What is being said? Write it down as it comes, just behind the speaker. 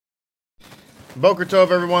Boker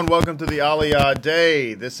Tov, everyone. Welcome to the Aliyah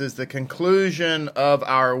Day. This is the conclusion of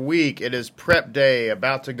our week. It is prep day,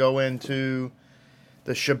 about to go into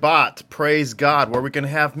the Shabbat, praise God, where we can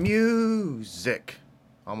have music.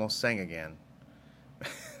 Almost sang again.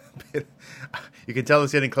 You can tell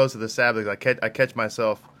it's getting close to the Sabbath. I catch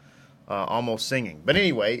myself almost singing. But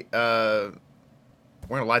anyway, we're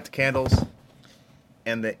going to light the candles.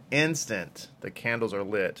 And the instant the candles are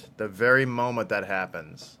lit, the very moment that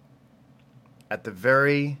happens, at the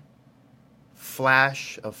very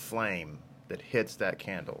flash of flame that hits that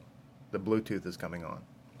candle, the Bluetooth is coming on.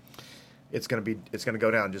 It's gonna go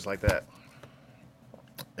down just like that.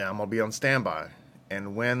 And I'm gonna be on standby.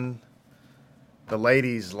 And when the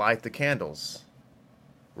ladies light the candles,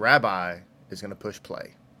 Rabbi is gonna push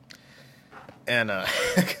play. And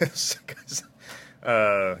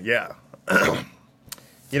yeah.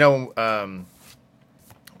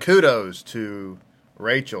 Kudos to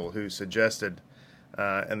Rachel, who suggested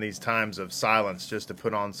in these times of silence just to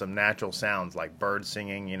put on some natural sounds like birds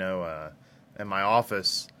singing. In my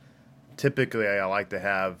office, typically I like to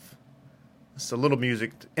have just a little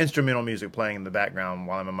music, instrumental music playing in the background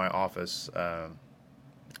while I'm in my office,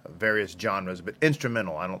 various genres, but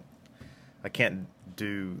instrumental. I can't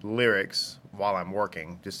do lyrics while I'm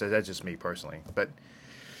working. That's just me personally. But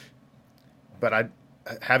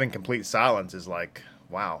having complete silence is like,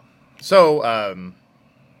 wow. So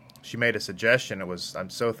she made a suggestion. I'm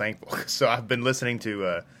so thankful. So I've been listening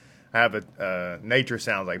to I have nature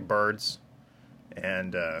sounds like birds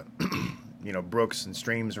and brooks and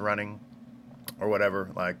streams running or whatever,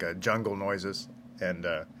 like jungle noises, and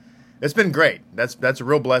it's been great. That's a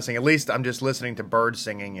real blessing. At least I'm just listening to birds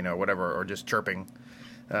singing, whatever, or just chirping,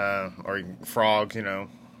 or frogs,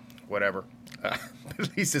 whatever.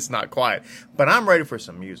 At least it's not quiet. But I'm ready for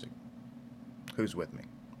some music. Who's with me?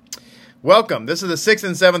 Welcome. This is the 6th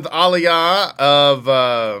and 7th Aliyah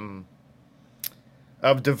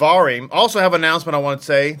of Devarim. Also have an announcement I want to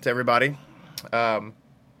say to everybody.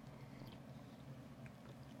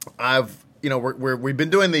 We've been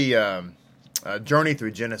doing the journey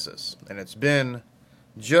through Genesis, and it's been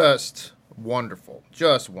just wonderful,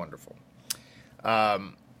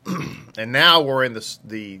 and now we're in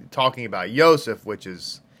the talking about Yosef, which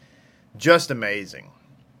is just amazing.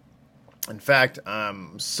 In fact,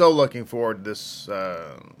 I'm so looking forward to this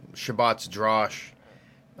Shabbat's Drosh.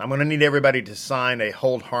 I'm going to need everybody to sign a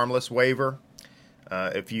hold harmless waiver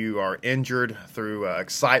if you are injured through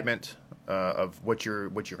excitement of what you're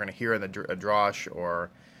going to hear in the Drosh,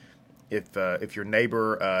 or if your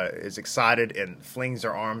neighbor is excited and flings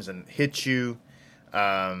their arms and hits you,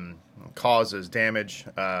 causes damage.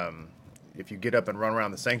 If you get up and run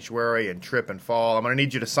around the sanctuary and trip and fall, I'm going to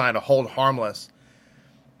need you to sign a hold harmless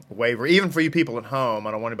waiver, even for you people at home.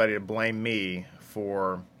 I don't want anybody to blame me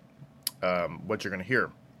for what you're going to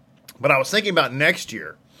hear. But I was thinking about next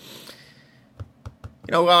year.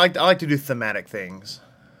 I like to do thematic things.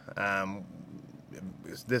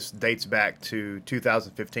 This dates back to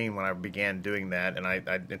 2015 when I began doing that, and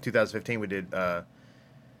in 2015 we did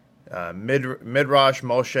Midrash,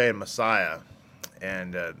 Moshe, and Messiah,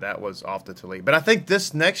 and that was off the Talib. But I think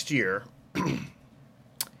this next year,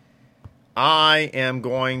 I am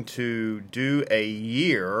going to do a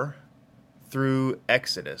year through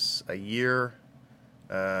Exodus. Through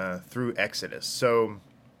Exodus. So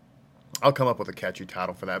I'll come up with a catchy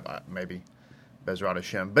title for that, maybe Bezrat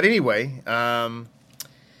Hashem. But anyway,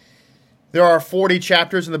 there are 40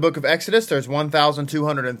 chapters in the book of Exodus. There's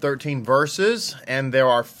 1,213 verses, and there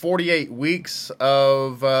are 48 weeks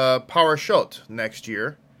of Parashot next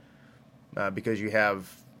year, because you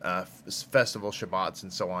have festival Shabbats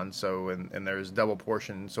and so on. So and there's double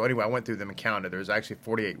portion. So anyway, I went through them and counted. There's actually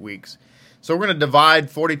 48 weeks. So we're going to divide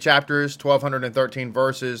 40 chapters, 1,213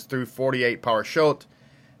 verses through 48 Parashot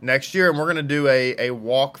next year, and we're going to do a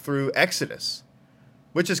walk through Exodus,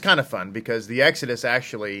 which is kind of fun, because the Exodus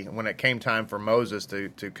actually, when it came time for Moses to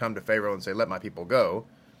come to Pharaoh and say, let my people go,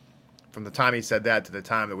 from the time he said that to the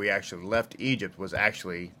time that we actually left Egypt was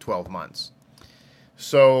actually 12 months.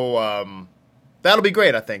 So that'll be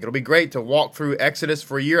great, I think. It'll be great to walk through Exodus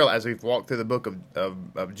for a year as we've walked through the book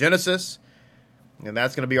of Genesis. And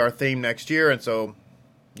that's going to be our theme next year. And so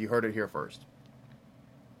you heard it here first.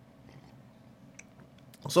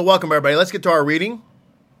 So welcome, everybody. Let's get to our reading.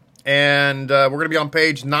 And we're going to be on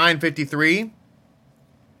page 953,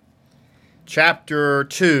 chapter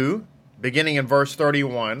 2, beginning in verse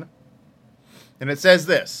 31. And it says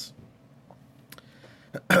this.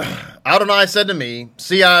 Adonai said to me,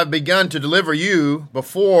 see, I have begun to deliver you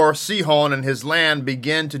before Sihon and his land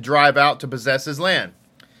begin to drive out to possess his land.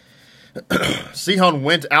 Sihon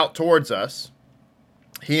went out towards us,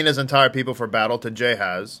 he and his entire people for battle to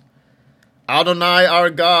Jahaz. Adonai our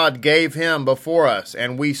God gave him before us,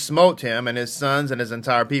 and we smote him and his sons and his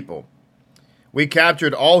entire people. We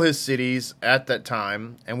captured all his cities at that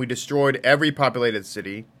time, and we destroyed every populated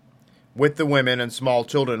city. With the women and small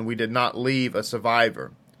children we did not leave a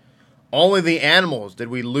survivor. Only the animals did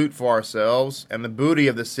we loot for ourselves, and the booty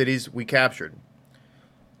of the cities we captured.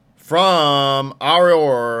 From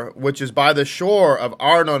Aroer, which is by the shore of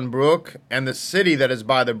Arnon brook, and the city that is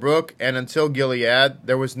by the brook, and until Gilead,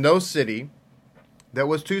 there was no city that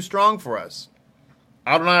was too strong for us.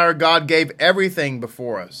 Adonai our God gave everything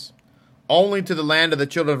before us. Only to the land of the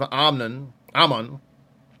children of Ammon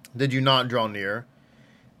did you not draw near.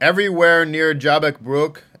 Everywhere near Jabbok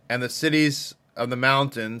brook, and the cities of the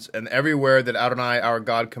mountains, and everywhere that Adonai our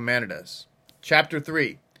God commanded us. Chapter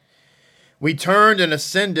 3. We turned and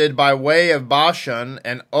ascended by way of Bashan,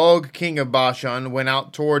 and Og king of Bashan went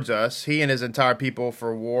out towards us, he and his entire people,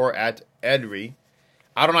 for war at Edrei.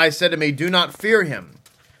 Adonai said to me, do not fear him,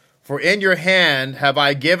 for in your hand have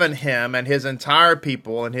I given him and his entire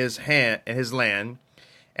people and his land,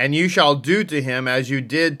 and you shall do to him as you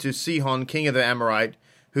did to Sihon king of the Amorite,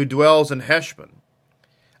 who dwells in Heshbon.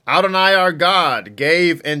 Adonai our God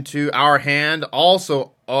gave into our hand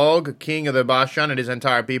also Og king of the Bashan and his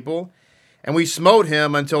entire people, and we smote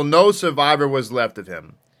him until no survivor was left of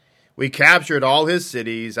him. We captured all his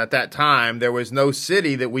cities. At that time there was no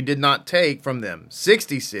city that we did not take from them,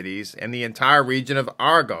 60 cities in the entire region of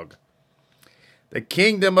Argob. The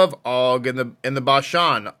kingdom of Og in the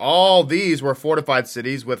Bashan, all these were fortified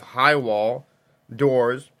cities with high wall,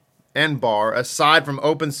 doors, and bar, aside from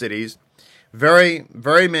open cities, very,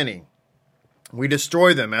 very many. We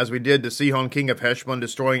destroyed them, as we did to Sihon king of Heshbon,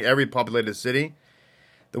 destroying every populated city.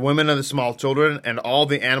 The women and the small children, and all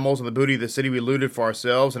the animals and the booty of the city we looted for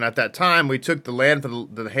ourselves. And at that time we took the land from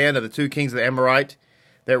the hand of the two kings of the Amorite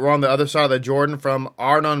that were on the other side of the Jordan, from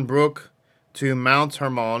Arnon brook to Mount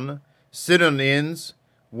Hermon. Sidonians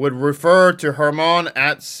would refer to Hermon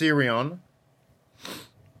at Sirion,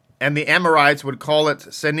 and the Amorites would call it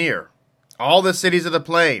Senir. All the cities of the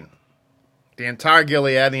plain, the entire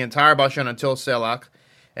Gilead, the entire Bashan until Selach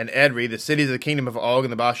and Edrei, the cities of the kingdom of Og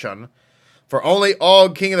and the Bashan. For only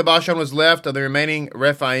Og, king of the Bashan, was left of the remaining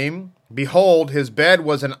Rephaim. Behold, his bed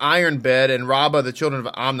was an iron bed in Rabbah, the children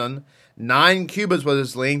of Amnon. 9 cubits was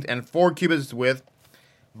its length, and 4 cubits its width,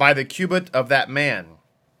 by the cubit of that man.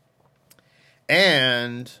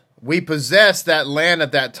 And we possessed that land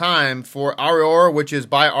at that time, for Aroer, which is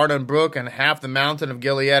by Arnon brook, and half the mountain of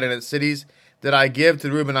Gilead and its cities, did I give to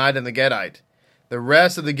the Reubenite and the Gadite. The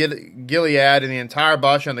rest of the Gilead and the entire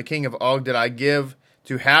Bashan, the king of Og, did I give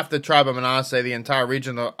to half the tribe of Manasseh, the entire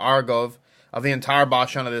region of Argob, of the entire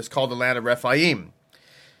Bashan that is called the land of Rephaim.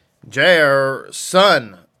 Jair,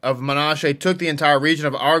 son of Manasseh, took the entire region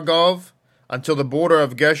of Argob until the border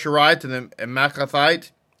of Geshurite and the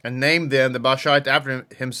Maachathite, and named them the Bashite after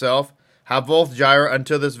himself, Havoth Jair,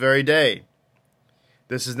 until this very day.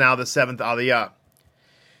 This is now the 7th Aliyah.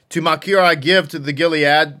 To Machir I give to the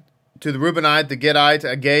Gilead, to the Reubenite, the Gadite,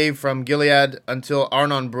 I gave from Gilead until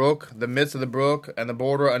Arnon brook, the midst of the brook, and the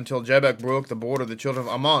border until Jabbok brook, the border of the children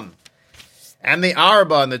of Ammon. And the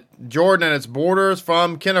Arabah and the Jordan and its borders,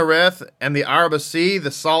 from Kinnereth and the Arabah sea, the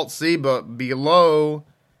salt sea, but below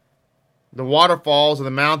the waterfalls of the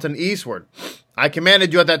mountain eastward. I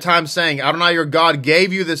commanded you at that time, saying, Adonai your God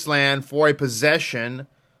gave you this land for a possession.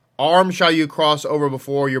 Armed shall you cross over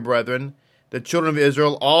before your brethren, the children of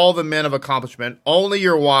Israel, all the men of accomplishment. Only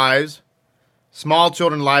your wives, small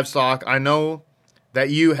children, livestock, I know that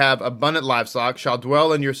you have abundant livestock, shall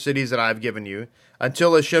dwell in your cities that I have given you,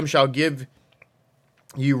 until Hashem shall give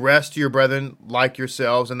you rest to your brethren like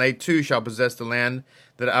yourselves, and they too shall possess the land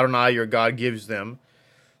that Adonai your God gives them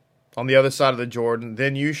on the other side of the Jordan.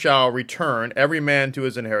 Then you shall return, every man to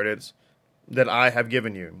his inheritance that I have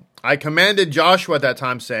given you. I commanded Joshua at that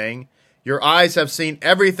time, saying, your eyes have seen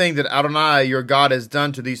everything that Adonai your God has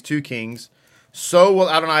done to these 2 kings. So will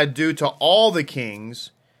Adonai do to all the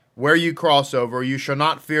kings where you cross over. You shall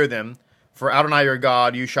not fear them, for Adonai your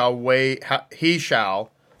God, he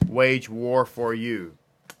shall wage war for you.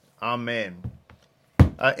 Amen.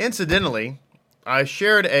 Incidentally, I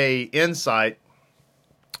shared a insight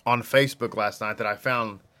on Facebook last night that I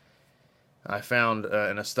found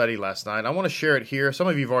in a study last night. I want to share it here. Some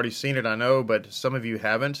of you have already seen it, I know, but some of you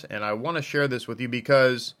haven't. And I want to share this with you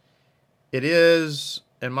because it is,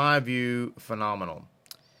 in my view, phenomenal.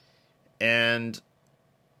 And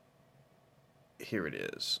here it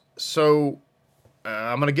is. So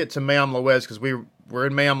I'm going to get to Me'am Loez because we're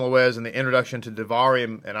in Me'am Loez in the introduction to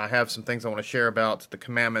Devarim, and I have some things I want to share about the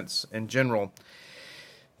commandments in general.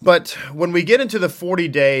 But when we get into the 40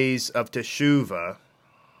 days of Teshuvah,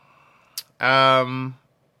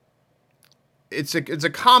 it's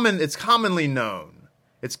commonly known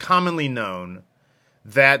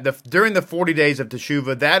that during the 40 days of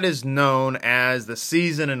Teshuvah, that is known as the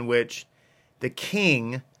season in which the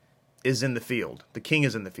king is in the field. The king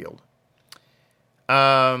is in the field.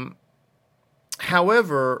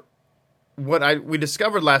 However, what we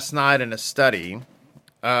discovered last night in a study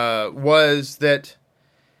was that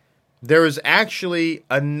there is actually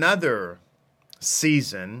another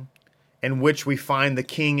season in which we find the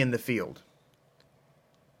king in the field.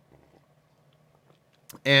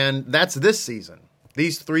 And that's this season.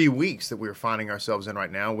 These 3 weeks that we're finding ourselves in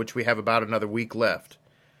right now, which we have about another week left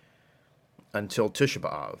until Tisha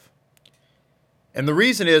B'Av. And the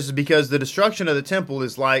reason is because the destruction of the temple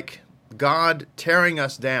is like God tearing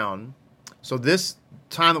us down. So this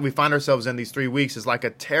time that we find ourselves in, these 3 weeks, is like a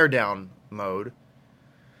tear down mode.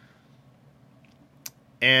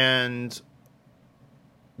 And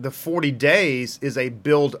the 40 days is a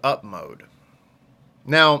build up mode.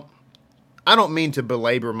 Now, I don't mean to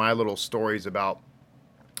belabor my little stories about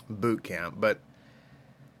boot camp, but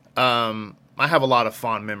I have a lot of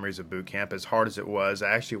fond memories of boot camp. As hard as it was,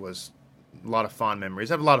 I actually was a lot of fond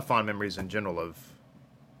memories. I have a lot of fond memories in general of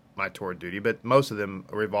my tour duty, but most of them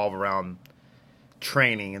revolve around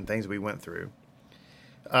training and things we went through.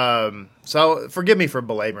 So forgive me for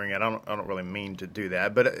belaboring it. I don't really mean to do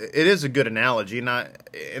that, but it is a good analogy, and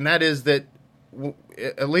that is that,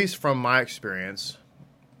 at least from my experience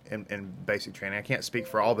in basic training, I can't speak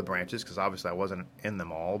for all the branches because obviously I wasn't in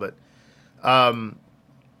them all, but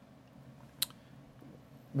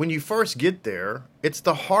when you first get there, it's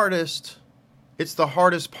the hardest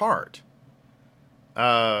part.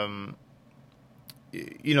 The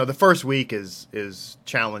first week is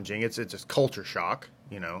challenging. It's just culture shock.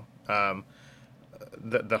 The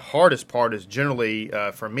hardest part is generally,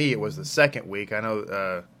 for me, it was the second week. I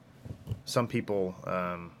know some people,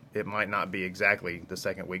 it might not be exactly the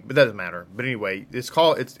second week, but that doesn't matter. But anyway, it's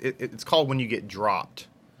called when you get dropped.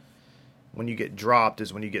 When you get dropped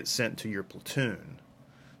is when you get sent to your platoon.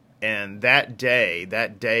 And that day,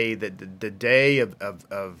 the day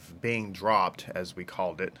of being dropped, as we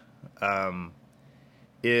called it,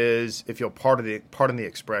 is, if you'll pardon the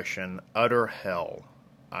expression, utter hell.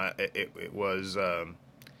 It was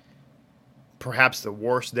perhaps the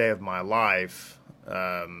worst day of my life.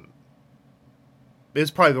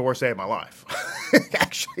 It's probably the worst day of my life,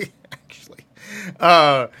 actually.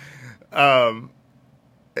 And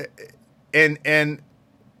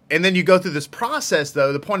then you go through this process,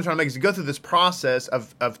 though. The point I'm trying to make is you go through this process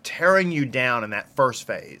of tearing you down in that first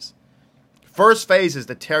phase. First phase is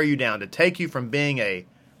to tear you down, to take you from being a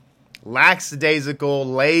lackadaisical,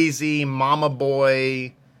 lazy mama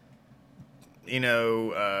boy,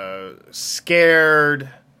 scared,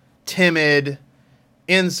 timid,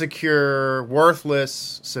 insecure,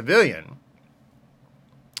 worthless civilian,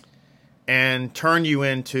 and turn you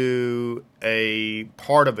into a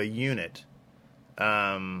part of a unit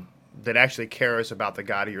that actually cares about the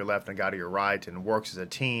guy to your left and the guy to your right, and works as a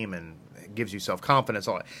team and gives you self-confidence.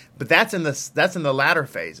 All that. But that's in the latter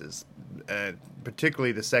phases,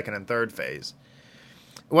 particularly the second and third phase.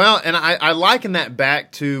 Well, and I liken that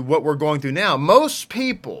back to what we're going through now. Most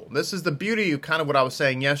people, this is the beauty of kind of what I was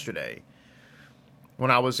saying yesterday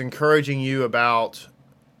when I was encouraging you about,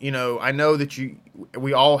 I know that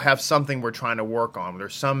we all have something we're trying to work on.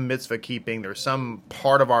 There's some mitzvah keeping. There's some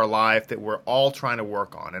part of our life that we're all trying to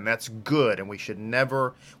work on, and that's good. And we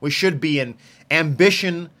should be in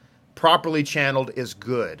ambition properly channeled is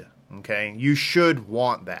good. Okay, you should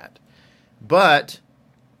want that, but.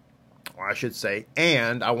 I should say,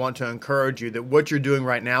 and I want to encourage you that what you're doing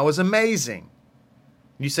right now is amazing.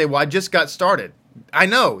 You say, well, I just got started. I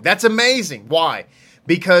know, that's amazing. Why?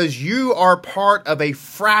 Because you are part of a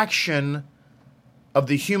fraction of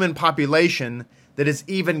the human population that is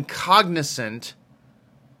even cognizant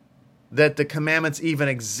that the commandments even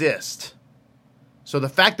exist. So the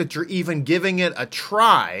fact that you're even giving it a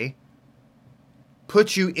try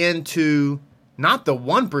puts you into not the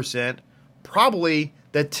 1%, probably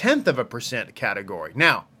the 0.1% category.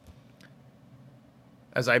 Now,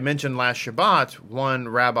 as I mentioned last Shabbat, one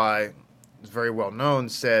rabbi, very well known,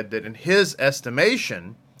 said that in his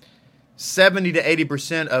estimation, 70 to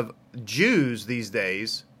 80% of Jews these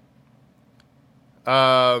days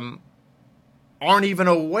aren't even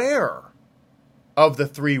aware of the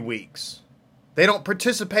 3 weeks. They don't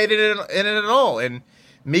participate in it at all. And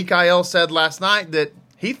Mikael said last night that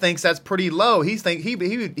he thinks that's pretty low. He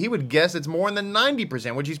would guess it's more than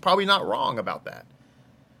 90%, which he's probably not wrong about that.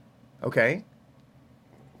 Okay?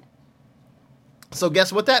 So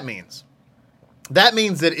guess what that means? That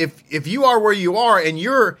means that if you are where you are and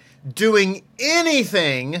you're doing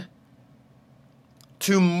anything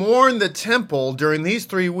to mourn the temple during these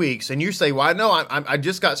 3 weeks, and you say, well, I know I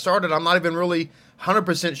just got started. I'm not even really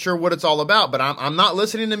 100% sure what it's all about, but I'm not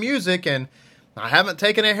listening to music, and I haven't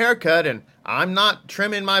taken a haircut, and I'm not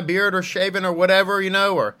trimming my beard or shaving or whatever,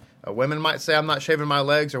 or women might say I'm not shaving my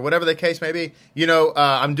legs or whatever the case may be.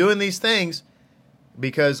 I'm doing these things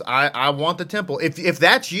because I want the temple. If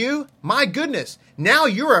that's you, my goodness, now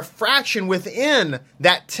you're a fraction within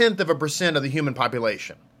that 0.1% of the human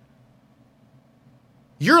population.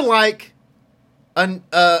 You're like a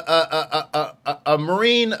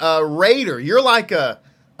Marine Raider. You're like a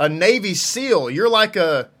Navy SEAL. You're like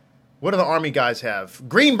what do the Army guys have?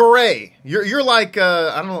 Green Beret. You're like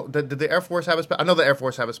I don't know. Did the Air Force have I know the Air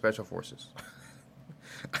Force have a Special Forces.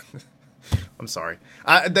 I'm sorry.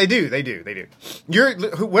 They do. You're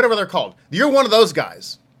whatever they're called. You're one of those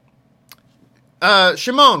guys.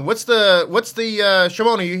 Shimon, what's the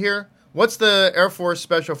Shimon? Are you here? What's the Air Force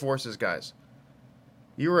Special Forces guys?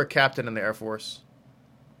 You were a captain in the Air Force.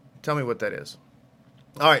 Tell me what that is.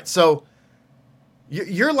 All right, so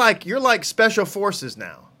you're like Special Forces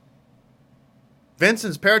now.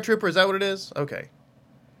 Vincent's paratrooper, is that what it is? Okay.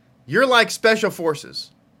 You're like Special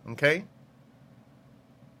Forces, okay?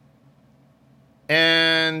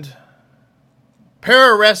 And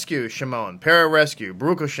Pararescue, Shimon. Pararescue,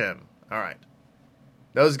 Baruch Hashem. All right.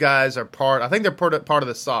 Those guys are I think they're part of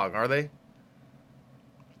the SOG, are they?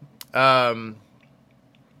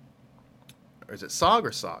 Or is it SOG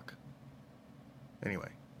or SOC? Anyway,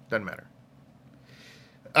 doesn't matter.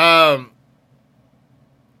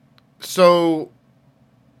 So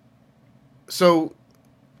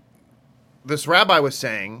this rabbi was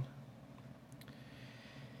saying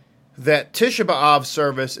that Tisha B'Av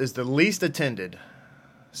service is the least attended.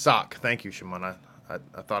 SOC. Thank you, Shimon. I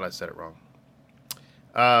thought I said it wrong.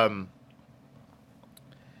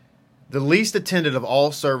 The least attended of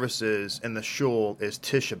all services in the shul is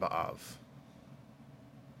Tisha B'Av.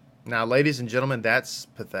 Now, ladies and gentlemen, that's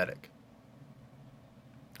pathetic.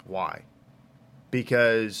 Why?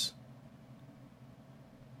 Because,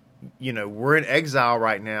 we're in exile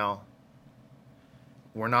right now.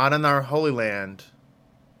 We're not in our Holy Land.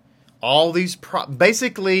 All these,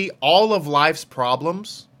 basically, all of life's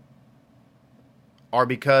problems are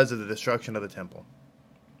because of the destruction of the temple.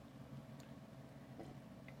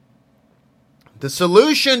 The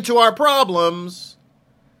solution to our problems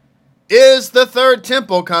is the third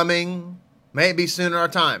temple coming. May it be soon in our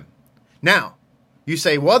time. Now, you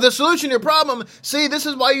say, well, the solution to your problem, see, this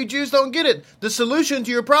is why you Jews don't get it. The solution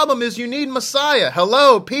to your problem is you need Messiah.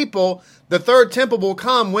 Hello, people. The third temple will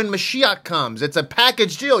come when Mashiach comes. It's a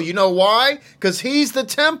package deal. You know why? Because he's the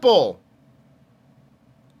temple.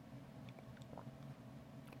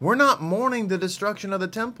 We're not mourning the destruction of the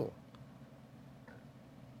temple.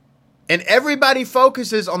 And everybody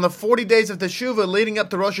focuses on the 40 days of Teshuvah leading up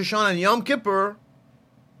to Rosh Hashanah and Yom Kippur.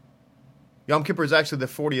 Yom Kippur is actually the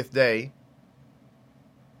 40th day.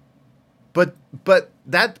 But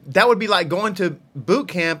that would be like going to boot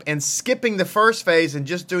camp and skipping the first phase and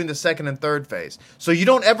just doing the second and third phase. So you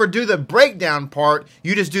don't ever do the breakdown part,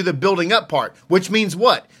 you just do the building up part. Which means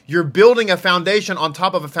what? You're building a foundation on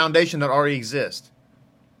top of a foundation that already exists.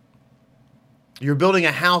 You're building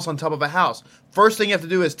a house on top of a house. First thing you have to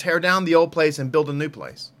do is tear down the old place and build a new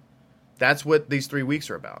place. That's what these 3 weeks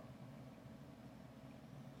are about.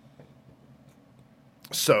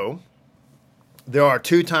 So, there are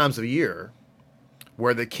 2 times a year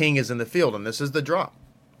where the king is in the field, and this is the drop.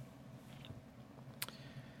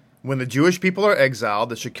 When the Jewish people are exiled,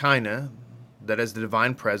 the Shekinah, that is the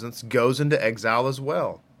divine presence, goes into exile as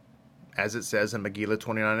well, as it says in Megillah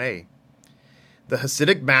 29a. The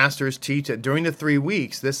Hasidic masters teach that during the 3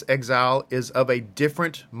 weeks, this exile is of a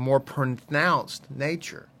different, more pronounced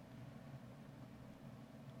nature.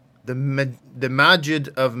 The Majid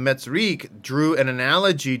of Metzrik drew an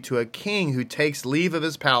analogy to a king who takes leave of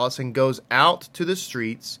his palace and goes out to the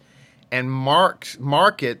streets and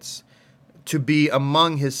markets to be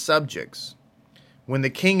among his subjects. When the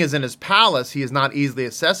king is in his palace, he is not easily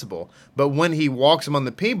accessible, but when he walks among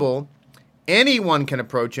the people, anyone can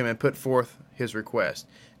approach him and put forth his request.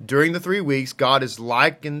 During the 3 weeks, God is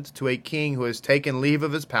likened to a king who has taken leave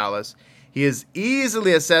of his palace. He is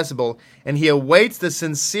easily accessible, and he awaits the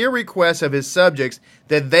sincere requests of his subjects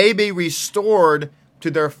that they be restored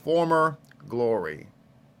to their former glory.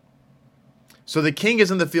 So the king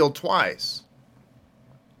is in the field twice.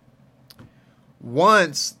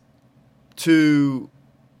 Once to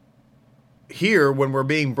hear when we're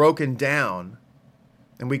being broken down,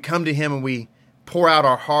 and we come to him and we pour out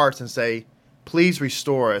our hearts and say, please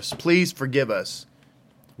restore us. Please forgive us.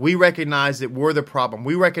 We recognize that we're the problem.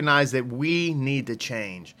 We recognize that we need to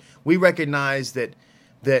change. We recognize that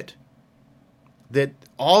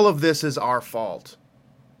all of this is our fault.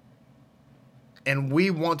 And we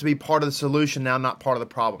want to be part of the solution now, not part of the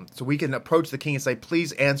problem. So we can approach the king and say,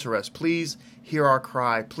 please answer us. Please hear our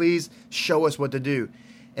cry. Please show us what to do.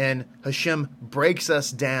 And Hashem breaks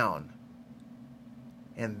us down.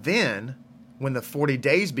 And then, when the 40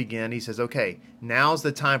 days begin, he says, okay, now's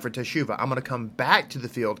the time for teshuvah. I'm going to come back to the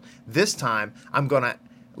field. This time, I'm going to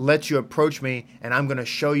let you approach me, and I'm going to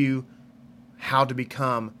show you how to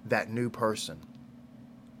become that new person.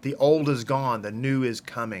 The old is gone. The new is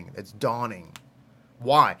coming. It's dawning.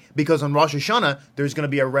 Why? Because on Rosh Hashanah, there's going to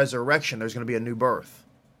be a resurrection. There's going to be a new birth.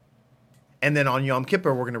 And then on Yom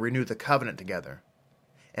Kippur, we're going to renew the covenant together.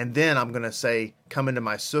 And then I'm going to say, come into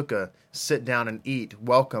my sukkah, sit down and eat.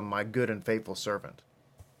 Welcome, my good and faithful servant.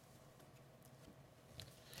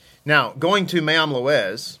 Now, going to Me'am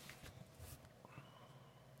Loez,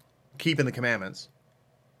 keeping the commandments,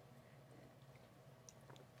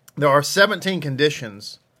 there are 17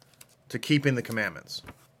 conditions to keeping the commandments.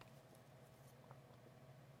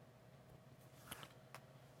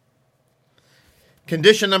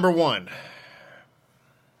 Condition number one.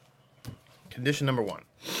 Condition number one.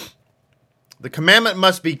 The commandment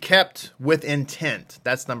must be kept with intent.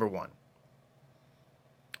 That's number one.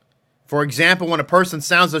 For example, when a person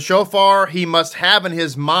sounds the shofar, he must have in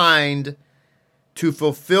his mind to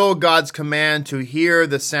fulfill God's command to hear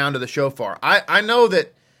the sound of the shofar. I know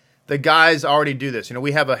that the guys already do this. You know,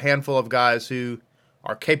 we have a handful of guys who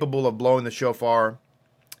are capable of blowing the shofar,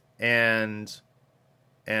 and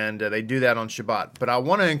they do that on Shabbat. But I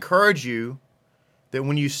want to encourage you that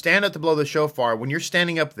when you stand up to blow the shofar, when you're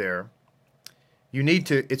standing up there,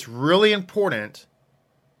 it's really important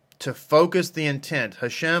to focus the intent.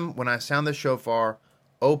 Hashem, when I sound the shofar,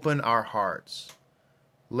 open our hearts.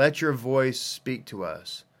 Let your voice speak to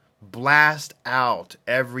us. Blast out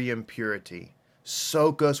every impurity.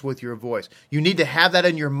 Soak us with your voice. You need to have that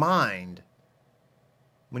in your mind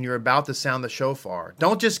when you're about to sound the shofar.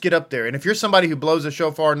 Don't just get up there. And if you're somebody who blows the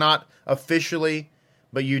shofar not officially,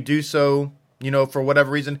 but you do so, for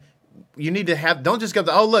whatever reason, you need to don't just go,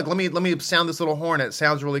 oh, look, let me sound this little horn. It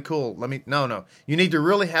sounds really cool. No. You need to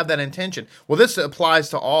really have that intention. Well, this applies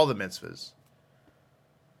to all the mitzvahs.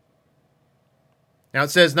 Now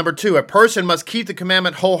it says, number 2, a person must keep the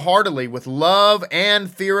commandment wholeheartedly with love and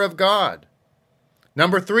fear of God.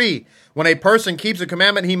 Number 3, when a person keeps a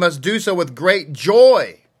commandment, he must do so with great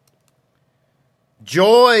joy.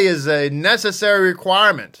 Joy is a necessary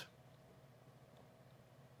requirement.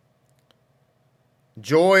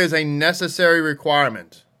 Joy is a necessary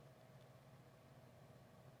requirement.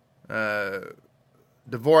 Devorah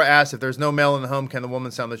asks, if there's no male in the home, can the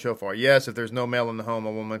woman sound the shofar? Yes, if there's no male in the home,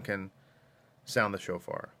 a woman can sound the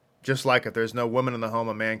shofar. Just like if there's no woman in the home,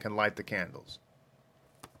 a man can light the candles.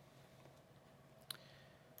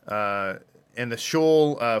 In the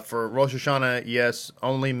shul, for Rosh Hashanah, yes,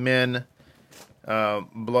 only men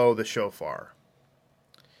blow the shofar.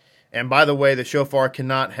 And by the way, the shofar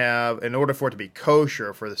cannot have, in order for it to be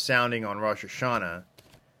kosher for the sounding on Rosh Hashanah,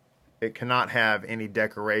 it cannot have any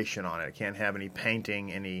decoration on it. It can't have any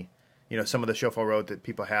painting, some of the shofar road that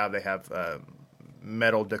people have, they have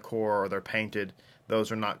metal decor or they're painted. Those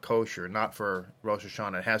are not kosher, not for Rosh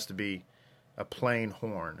Hashanah. It has to be a plain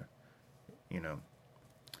horn,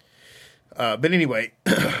 But anyway,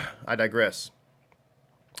 I digress.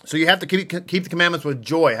 So you have to keep the commandments with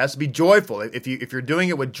joy. It has to be joyful. If you're doing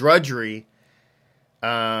it with drudgery,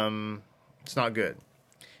 it's not good.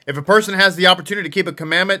 If a person has the opportunity to keep a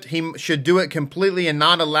commandment, he should do it completely and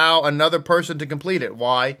not allow another person to complete it.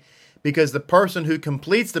 Why? Because the person who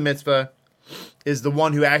completes the mitzvah is the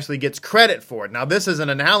one who actually gets credit for it. Now, this is an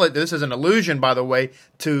allusion, by the way,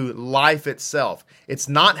 to life itself. It's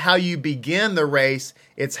not how you begin the race,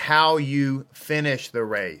 it's how you finish the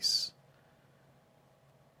race.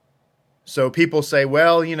 So people say,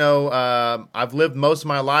 well, I've lived most of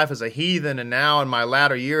my life as a heathen, and now in my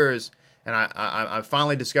latter years, and I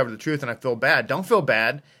finally discovered the truth, and I feel bad. Don't feel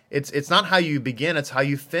bad. It's not how you begin, it's how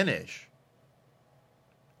you finish.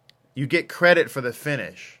 You get credit for the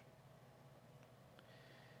finish.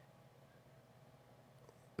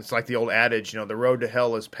 It's like the old adage, the road to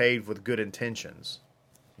hell is paved with good intentions,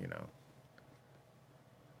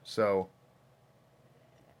 So,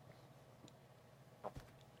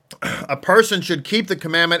 a person should keep the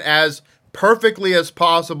commandment as perfectly as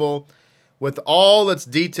possible with all its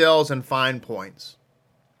details and fine points.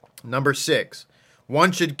 Number 6,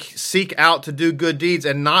 one should seek out to do good deeds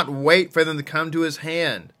and not wait for them to come to his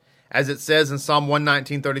hand. As it says in Psalm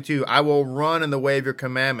 119:32, I will run in the way of your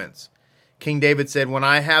commandments. King David said, when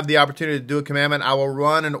I have the opportunity to do a commandment, I will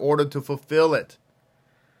run in order to fulfill it.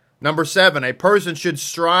 Number 7, a person should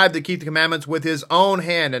strive to keep the commandments with his own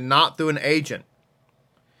hand and not through an agent.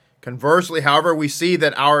 Conversely, however, we see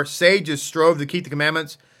that our sages strove to keep the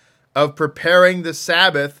commandments of preparing the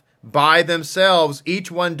Sabbath by themselves,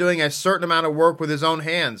 each one doing a certain amount of work with his own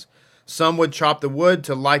hands. Some would chop the wood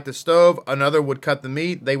to light the stove, another would cut the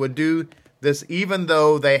meat. They would do this even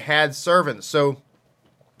though they had servants. So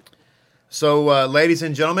ladies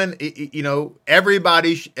and gentlemen,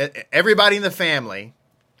 everybody in the family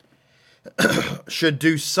should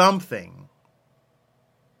do something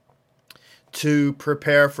to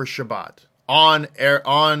prepare for Shabbat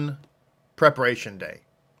on preparation day.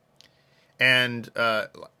 And,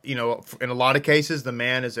 in a lot of cases, the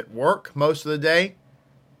man is at work most of the day.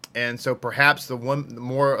 And so perhaps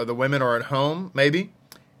more of the women are at home, maybe.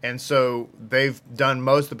 And so they've done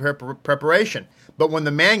most of the preparation. But when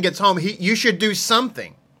the man gets home, you should do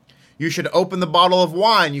something. You should open the bottle of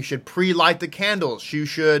wine. You should pre-light the candles. You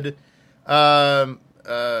should fill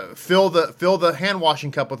the hand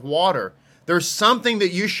washing cup with water. There's something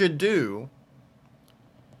that you should do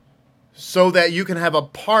so that you can have a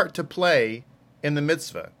part to play in the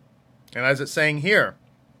mitzvah. And as it's saying here,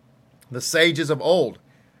 the sages of old,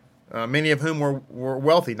 many of whom were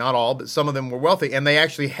wealthy, not all, but some of them were wealthy, and they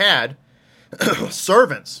actually had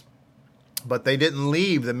servants, but they didn't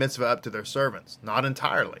leave the mitzvah up to their servants, not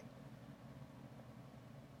entirely.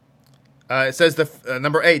 It says,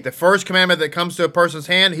 number 8, the first commandment that comes to a person's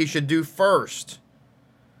hand, he should do first.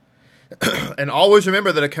 And always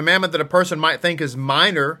remember that a commandment that a person might think is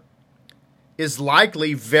minor is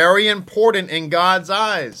likely very important in God's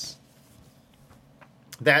eyes.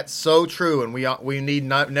 That's so true, and we need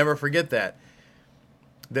never forget that.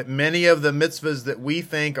 That many of the mitzvahs that we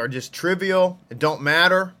think are just trivial, it don't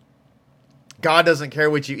matter. God doesn't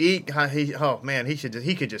care what you eat.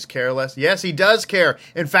 He could just care less. Yes, he does care.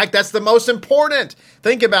 In fact, that's the most important.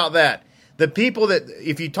 Think about that. The people that,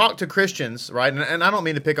 if you talk to Christians, right, and I don't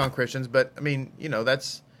mean to pick on Christians, but I mean,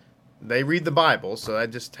 they read the Bible, so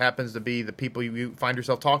that just happens to be the people you find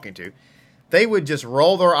yourself talking to. They would just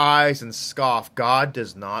roll their eyes and scoff. God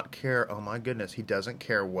does not care. Oh my goodness, he doesn't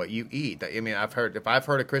care what you eat. I mean, if I've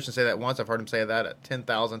heard a Christian say that once, I've heard him say that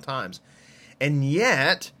 10,000 times. And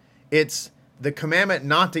yet, it's the commandment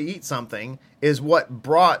not to eat something is what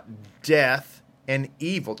brought death and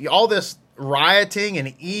evil. All this rioting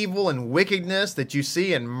and evil and wickedness that you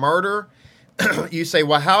see in murder. You say,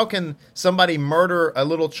 well, how can somebody murder a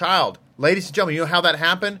little child? Ladies and gentlemen, you know how that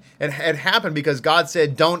happened? It happened because God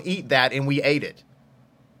said, don't eat that, and we ate it.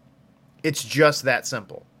 It's just that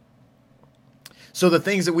simple. So the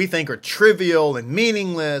things that we think are trivial and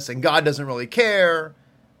meaningless and God doesn't really care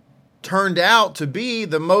turned out to be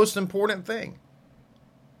the most important thing.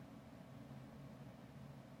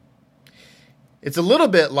 It's a little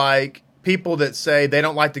bit like people that say they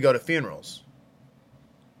don't like to go to funerals.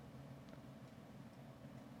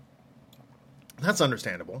 That's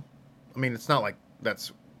understandable. I mean, it's not like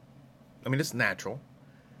it's natural.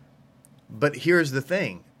 But here's the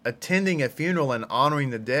thing. Attending a funeral and honoring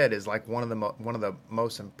the dead is like one of the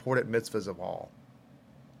most important mitzvahs of all.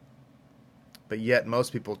 But yet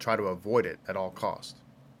most people try to avoid it at all costs.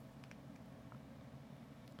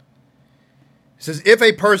 It says, if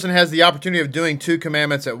a person has the opportunity of doing 2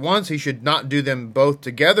 commandments at once, he should not do them both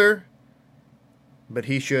together, but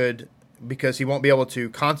he should, because he won't be able to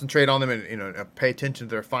concentrate on them and pay attention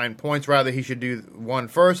to their fine points. Rather, he should do one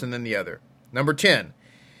first and then the other. Number 10,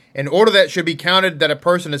 in order that it should be counted that a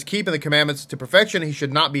person is keeping the commandments to perfection, he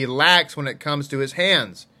should not be lax when it comes to his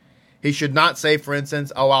hands. He should not say, for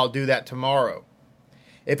instance, oh, I'll do that tomorrow.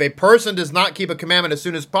 If a person does not keep a commandment as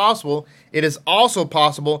soon as possible, it is also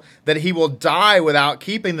possible that he will die without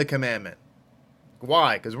keeping the commandment.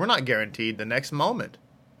 Why? Because we're not guaranteed the next moment.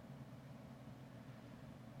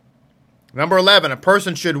 Number 11, a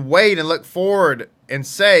person should wait and look forward and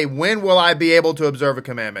say, when will I be able to observe a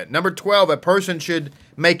commandment? Number 12, a person should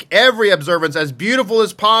make every observance as beautiful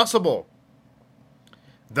as possible.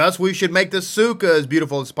 Thus, we should make the sukkah as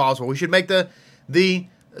beautiful as possible. We should make the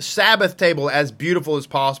Sabbath table as beautiful as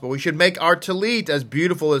possible. We should make our talit as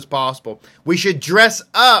beautiful as possible. We should dress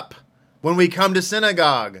up when we come to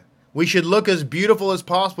synagogue. We should look as beautiful as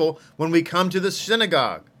possible when we come to the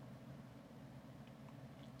synagogue.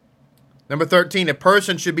 Number 13, a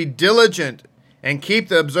person should be diligent and keep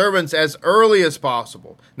the observance as early as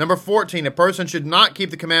possible. Number 14, a person should not keep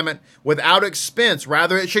the commandment without expense.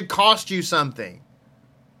 Rather, it should cost you something.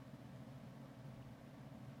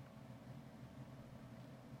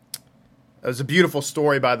 It was a beautiful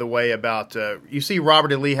story, by the way, about, you see,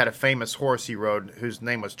 Robert E. Lee had a famous horse he rode whose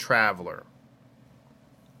name was Traveler.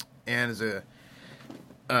 And it's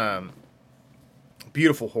a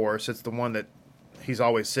beautiful horse. It's the one that he's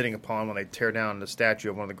always sitting upon when they tear down the statue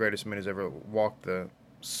of one of the greatest men who's ever walked the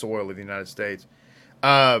soil of the United States.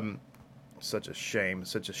 Such a shame.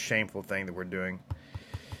 Such a shameful thing that we're doing.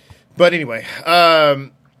 But anyway,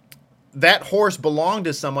 that horse belonged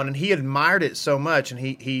to someone, and he admired it so much, and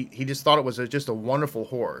he just thought it was just a wonderful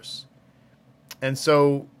horse. And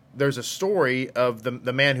so there's a story of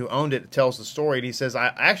the man who owned it tells the story, and he says,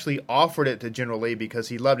 I actually offered it to General Lee because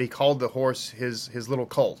he loved it. He called the horse his little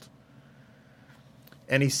colt.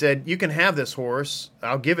 And he said, you can have this horse.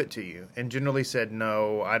 I'll give it to you. And General Lee said,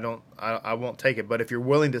 no, I won't take it. But if you're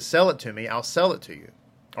willing to sell it to me, I'll sell it to you.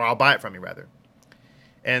 Or I'll buy it from you, rather.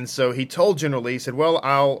 And so he told General Lee, he said, well,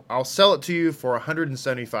 I'll sell it to you for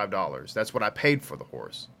 $175. That's what I paid for the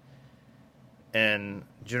horse. And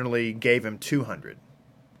General Lee gave him $200.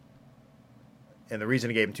 And the reason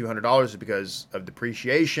he gave him $200 is because of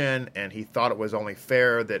depreciation, and he thought it was only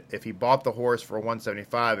fair that if he bought the horse for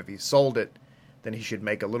 $175, if he sold it, then he should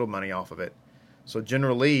make a little money off of it. So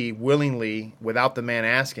General Lee willingly, without the man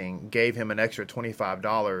asking, gave him an extra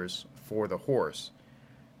 $25 for the horse.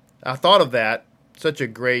 I thought of that. Such a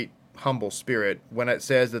great, humble spirit when it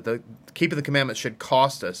says that the keeping the commandments should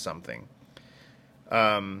cost us something.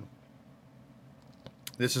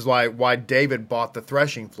 This is why David bought the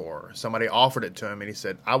threshing floor. Somebody offered it to him, and he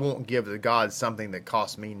said, I won't give to God something that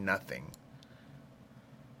costs me nothing.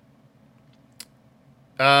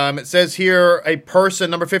 It says here, a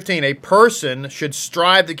person, number 15, a person should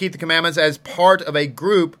strive to keep the commandments as part of a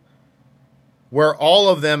group where all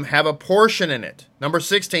of them have a portion in it. Number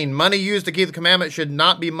 16, money used to keep the commandment should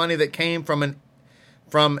not be money that came from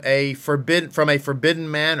a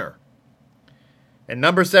forbidden manner. And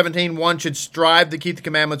number 17, one should strive to keep the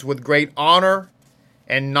commandments with great honor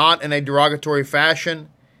and not in a derogatory fashion.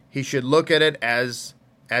 He should look at it as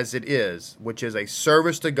it is, which is a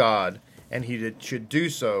service to God, and he should do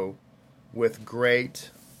so with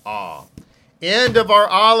great awe. End of our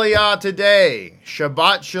Aliyah today.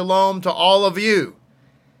 Shabbat Shalom to all of you.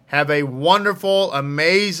 Have a wonderful,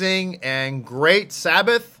 amazing, and great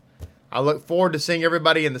Sabbath. I look forward to seeing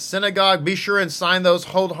everybody in the synagogue. Be sure and sign those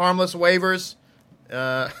hold harmless waivers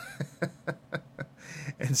and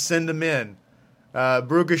send them in.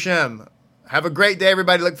 Baruch Hashem. Have a great day,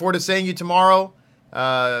 everybody. Look forward to seeing you tomorrow.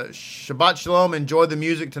 Shabbat Shalom. Enjoy the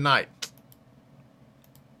music tonight.